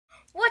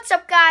What's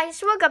up,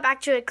 guys? Welcome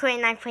back to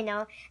Aquarium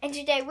 9.0, and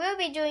today we'll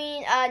be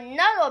doing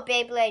another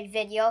Beyblade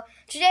video.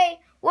 Today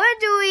we're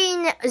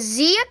doing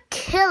the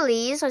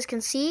Achilles, as you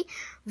can see,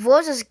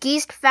 versus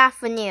Geist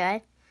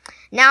Fafnir.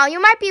 Now you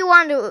might be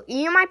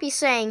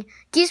saying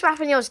Geist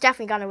Fafnir is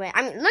definitely gonna win.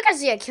 I mean, look at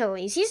the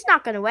Achilles; he's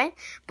not gonna win,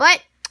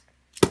 but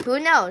who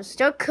knows?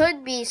 There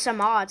could be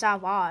some odds out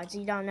of odds.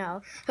 You don't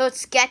know. So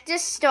let's get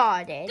this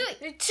started.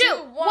 3, 2,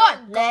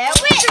 1,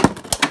 let's win.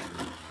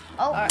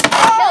 Oh, right.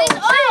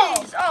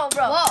 Oh,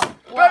 bro. Whoa.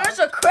 Bro, there's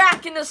a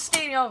crack in the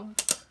stadium.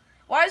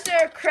 Why is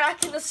there a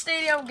crack in the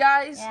stadium,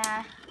 guys?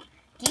 Yeah.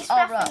 Geist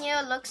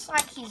Fafnir looks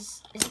like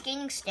is he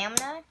gaining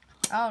stamina?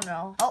 I don't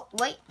know. Oh,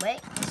 wait,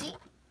 is he?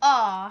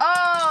 Oh.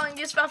 Oh, and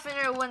Geist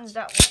Fafnir wins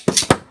that one.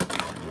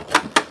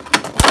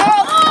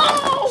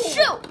 Oh!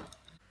 Shoot!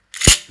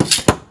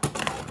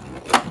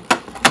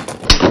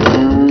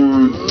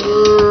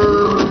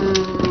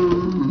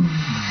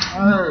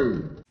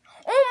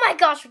 Oh my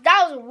gosh,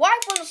 that was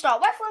right from the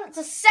start. Right from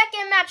the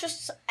second match of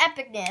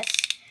epicness.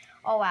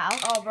 Oh wow.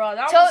 Oh bro,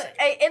 that was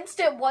an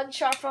instant one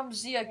shot from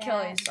the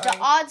Achilles. Yeah. The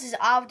odds is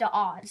out of the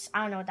odds.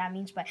 I don't know what that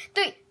means, but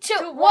 3,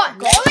 2, 1,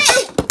 go!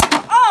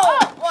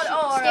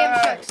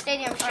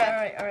 Stadium shook.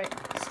 Alright.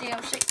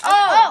 Stadium shook.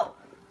 Oh!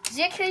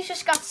 The Achilles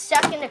just got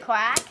stuck in the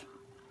crack.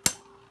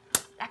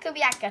 That could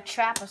be like a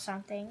trap or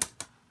something.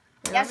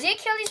 Really? Yeah, the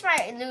Achilles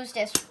might lose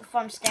this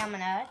from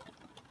stamina.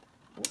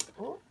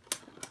 Ooh.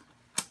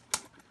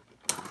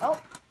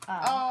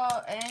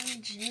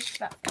 And Geist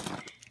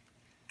Fafnir.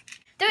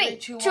 3,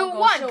 2,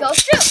 1, go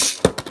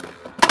shoot!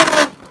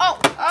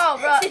 Oh,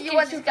 bro, you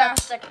went too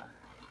fast.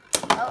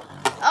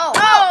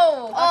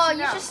 Oh, you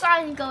just saw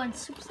him go in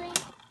Super Saiyan?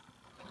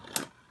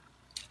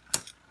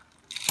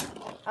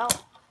 Oh,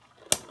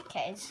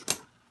 okay.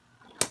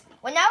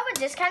 Whenever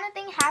this kind of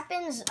thing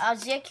happens,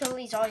 the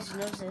Achilles always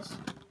loses.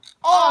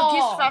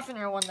 Oh, Geist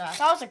Fafnir won that.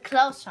 That was a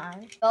close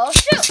one. Go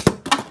shoot!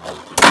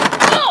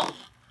 Oh!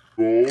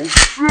 Go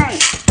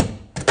shoot!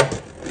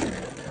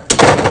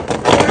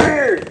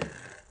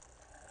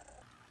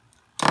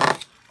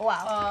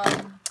 Wow.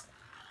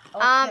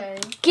 Okay.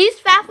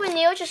 Geist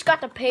Fafnir just got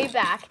the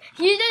payback.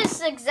 He did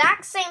the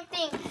exact same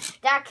thing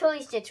that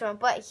Achilles did to him,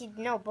 but he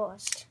no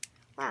boost.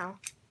 Wow.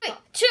 3,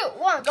 2,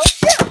 1, go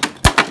shoot! 2, 1,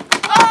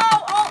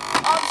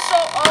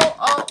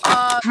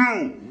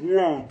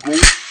 go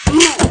shoot!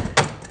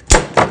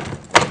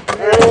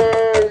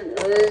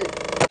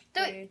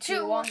 3,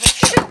 2, 1, go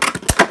shoot!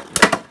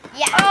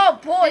 Yeah. Oh,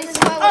 boys. This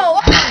is what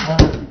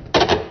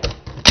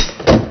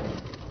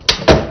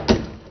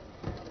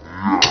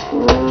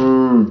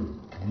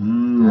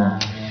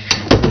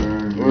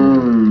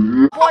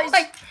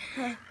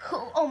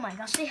Oh my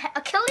gosh,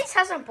 Achilles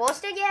hasn't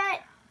boosted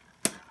yet.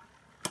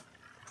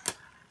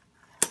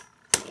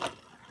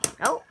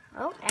 Oh,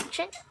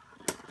 action.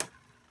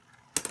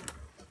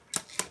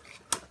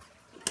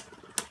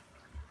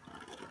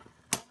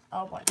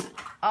 Oh boy.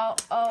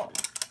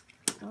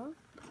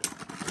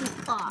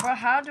 Bro,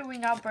 how do we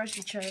not burst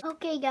each other?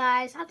 Okay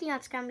guys, I think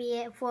that's gonna be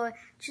it for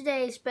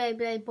today's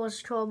Beyblade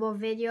Burst Turbo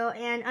video,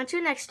 and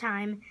until next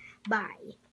time, bye.